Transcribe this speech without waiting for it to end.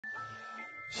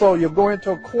So you go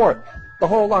into a court. The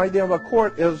whole idea of a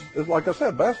court is like I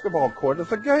said, basketball court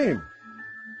is a game.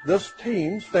 This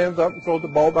team stands up and throws the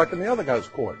ball back in the other guy's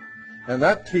court. And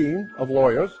that team of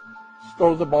lawyers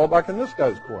throws the ball back in this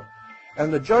guy's court.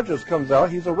 And the judges comes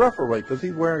out, he's a referee because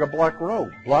he's wearing a black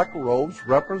robe. Black robes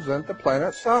represent the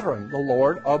planet Saturn, the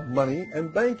lord of money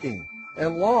and banking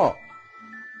and law.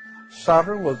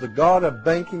 Saturn was the god of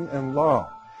banking and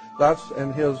law.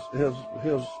 And his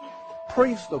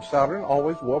priest of Saturn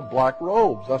always wore black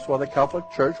robes. That's why the Catholic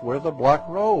Church wears a black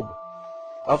robe.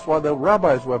 That's why the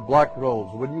rabbis wear black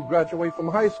robes. When you graduate from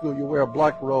high school, you wear a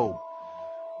black robe.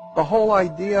 The whole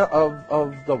idea of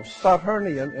the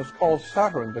Saturnian is called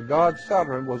Saturn. The god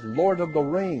Saturn was Lord of the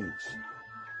Rings.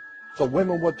 So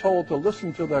women were told to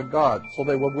listen to their god, so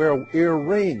they would wear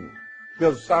earring,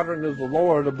 because Saturn is the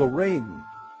Lord of the Ring.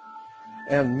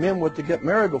 And men were to get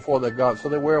married before their god, so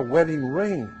they wear a wedding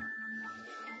ring.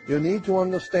 You need to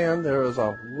understand there is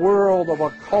a world of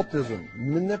occultism,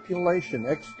 manipulation,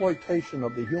 exploitation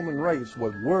of the human race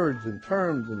with words and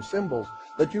terms and symbols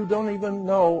that you don't even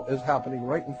know is happening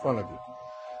right in front of you.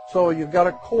 So you've got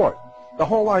a court. The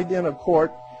whole idea in a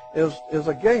court is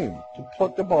a game to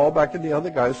put the ball back in the other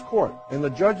guy's court. And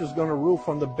the judge is going to rule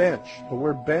from the bench. The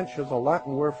word bench is a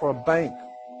Latin word for a bank.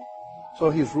 So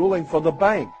he's ruling for the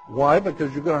bank. Why?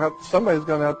 Because somebody's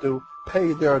going to have to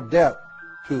pay their debt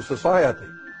to society.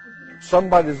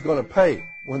 Somebody's going to pay.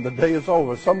 When the day is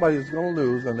over, somebody's going to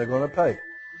lose and they're going to pay.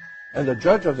 And the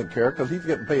judge doesn't care because he's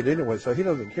getting paid anyway, so he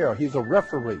doesn't care. He's a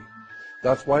referee.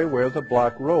 That's why he wears a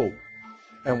black robe.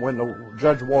 And when the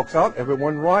judge walks out,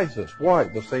 everyone rises. Why?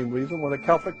 The same reason when a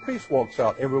Catholic priest walks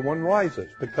out, everyone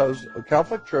rises. Because the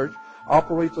Catholic Church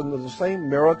operates under the same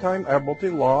maritime admiralty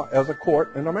law as a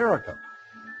court in America.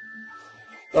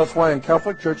 That's why in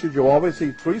Catholic churches you always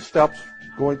see 3 steps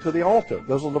going to the altar.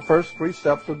 Those are the first 3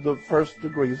 steps of the first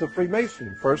degrees of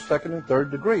Freemasonry. First, second, and third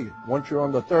degree. Once you're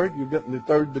on the third, you get in the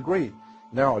 3rd degree.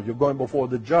 Now you're going before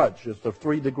the judge. It's the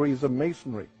 3 degrees of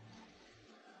Masonry.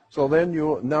 So then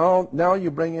now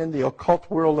you bring in the occult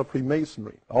world of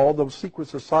Freemasonry, all those secret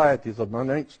societies of the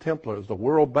Knights Templars, the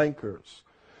world bankers,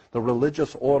 the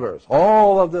religious orders.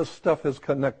 All of this stuff is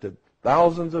connected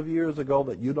thousands of years ago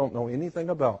that you don't know anything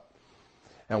about.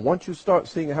 And once you start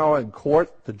seeing how in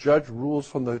court the judge rules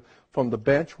from the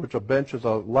bench, which a bench is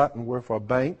a Latin word for a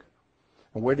bank.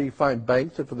 And where do you find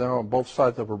banks if they're on both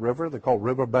sides of a river? They're called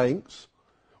river banks.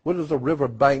 What does a river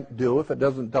bank do if it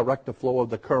doesn't direct the flow of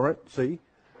the currency?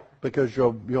 Because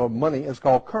your money is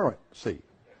called currency.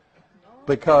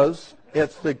 Because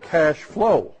it's the cash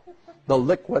flow, the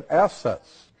liquid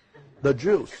assets, the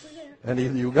juice. And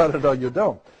either you got it or you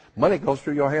don't. Money goes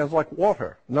through your hands like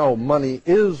water. No, money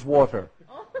is water.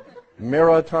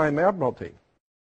 Maritime admiralty.